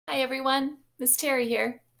everyone, Miss Terry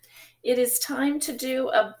here. It is time to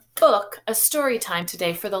do a story time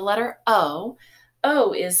today for the letter O.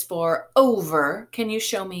 O is for over. Can you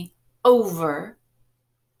show me over?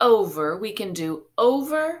 Over. We can do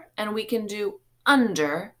over and we can do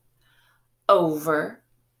under. Over,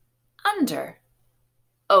 under,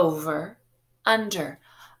 over, under.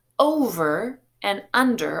 Over and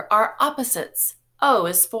under are opposites. O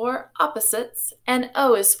is for opposites and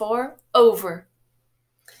O is for over.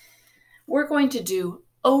 We're going to do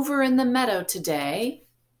over in the meadow today.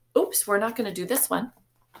 Oops, we're not going to do this one.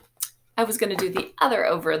 I was going to do the other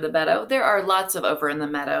over in the meadow. There are lots of over in the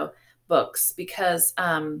meadow books because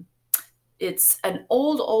it's an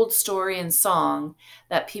old story and song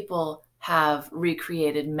that people have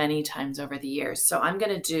recreated many times over the years. So I'm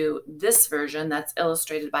going to do this version that's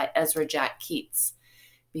illustrated by Ezra Jack Keats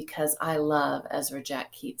because I love Ezra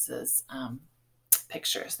Jack Keats's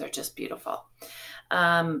pictures. They're just beautiful.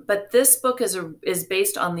 But this book is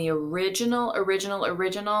based on the original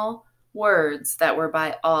words that were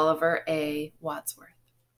by Oliver A. Wadsworth.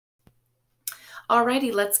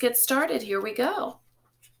 Alrighty, let's get started. Here we go.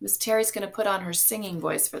 Miss Terry's going to put on her singing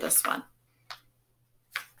voice for this one.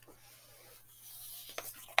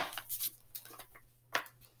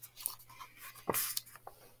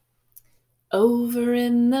 Over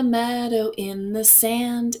in the meadow, in the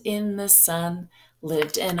sand, in the sun,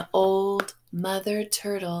 lived an old mother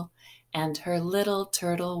turtle and her little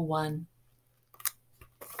turtle one.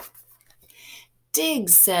 Dig,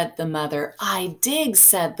 said the mother, I dig,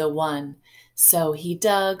 said the one. So he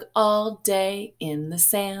dug all day in the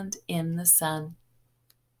sand, in the sun.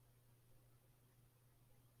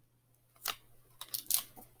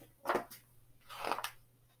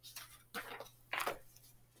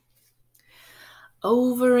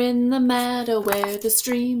 Over in the meadow where the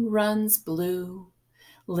stream runs blue,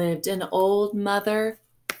 lived an old mother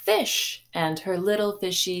fish and her little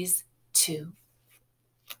fishies too.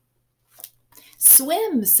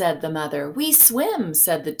 Swim, said the mother, we swim,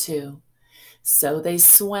 said the two. So they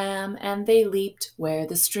swam and they leaped where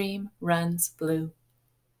the stream runs blue.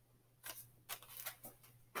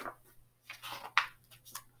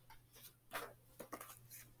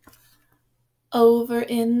 Over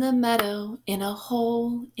in the meadow, in a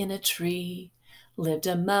hole in a tree, lived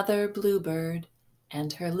a mother bluebird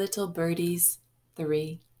and her little birdies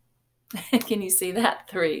 3. Can you see that?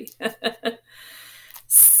 3.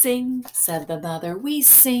 Sing, said the mother, we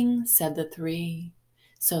sing, said the 3.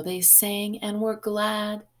 So they sang and were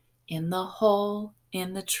glad in the hole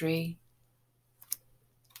in the tree.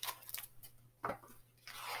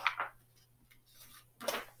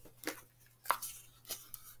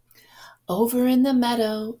 Over in the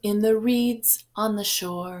meadow, in the reeds on the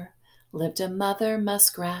shore, lived a mother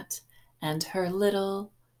muskrat and her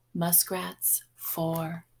little muskrats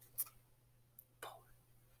 4.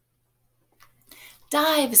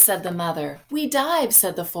 Dive, said the mother, we dive,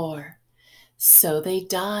 said the 4. So they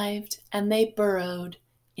dived and they burrowed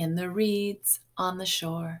in the reeds on the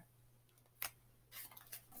shore.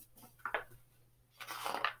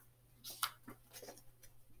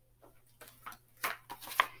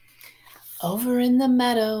 Over in the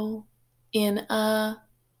meadow, in a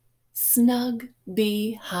snug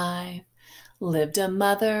beehive, lived a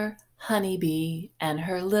mother honeybee and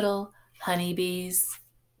her little honeybees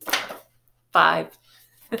 5.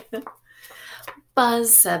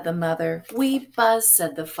 Buzz, said the mother, we buzz,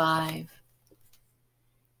 said the 5.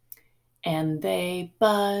 And they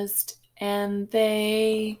buzzed and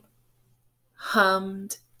they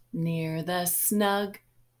hummed near the snug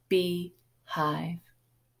beehive.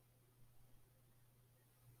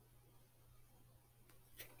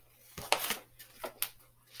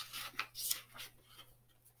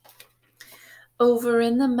 Over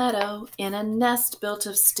in the meadow, in a nest built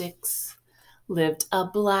of sticks, lived a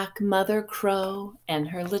black mother crow and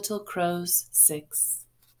her little crows 6.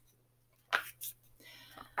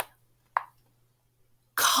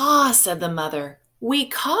 Caw, said the mother, we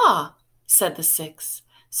caw, said the 6.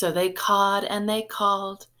 So they cawed and they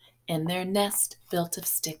called in their nest built of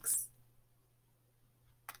sticks.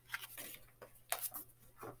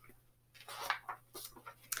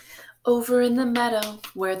 Over in the meadow,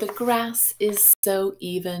 where the grass is so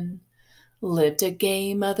even, lived a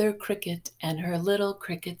gay mother cricket and her little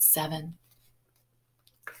cricket 7.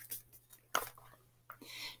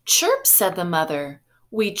 Chirp, said the mother,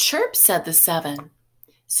 we chirp, said the 7.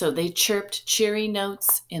 So they chirped cheery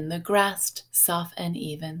notes in the grass soft and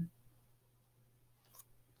even.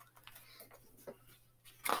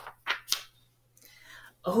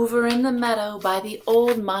 Over in the meadow by the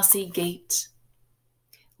old mossy gate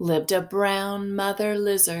Lived a brown mother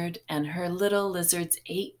lizard, and her little lizards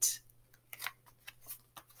ate.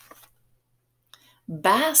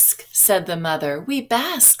 Bask, said the mother. We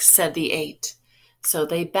bask, said the eight. So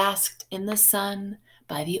they basked in the sun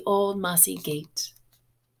by the old mossy gate.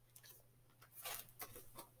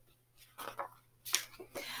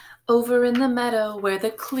 Over in the meadow where the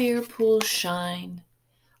clear pools shine,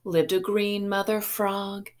 lived a green mother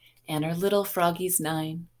frog and her little froggies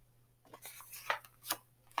 9.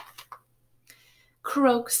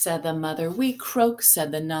 Croak, said the mother. We croak,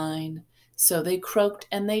 said the 9. So they croaked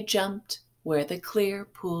and they jumped where the clear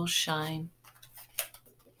pools shine.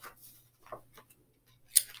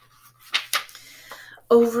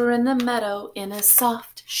 Over in the meadow in a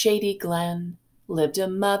soft, shady glen lived a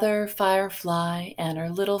mother firefly and her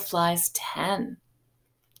little flies 10.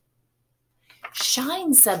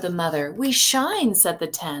 Shine, said the mother. We shine, said the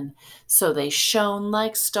 10. So they shone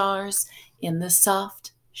like stars in the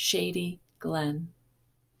soft, shady glen.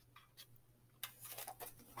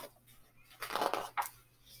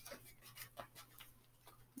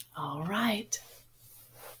 All right.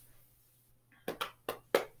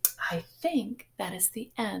 I think that is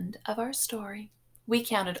the end of our story. We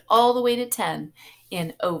counted all the way to 10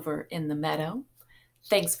 in Over in the Meadow.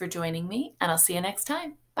 Thanks for joining me, and I'll see you next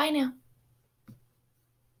time. Bye now.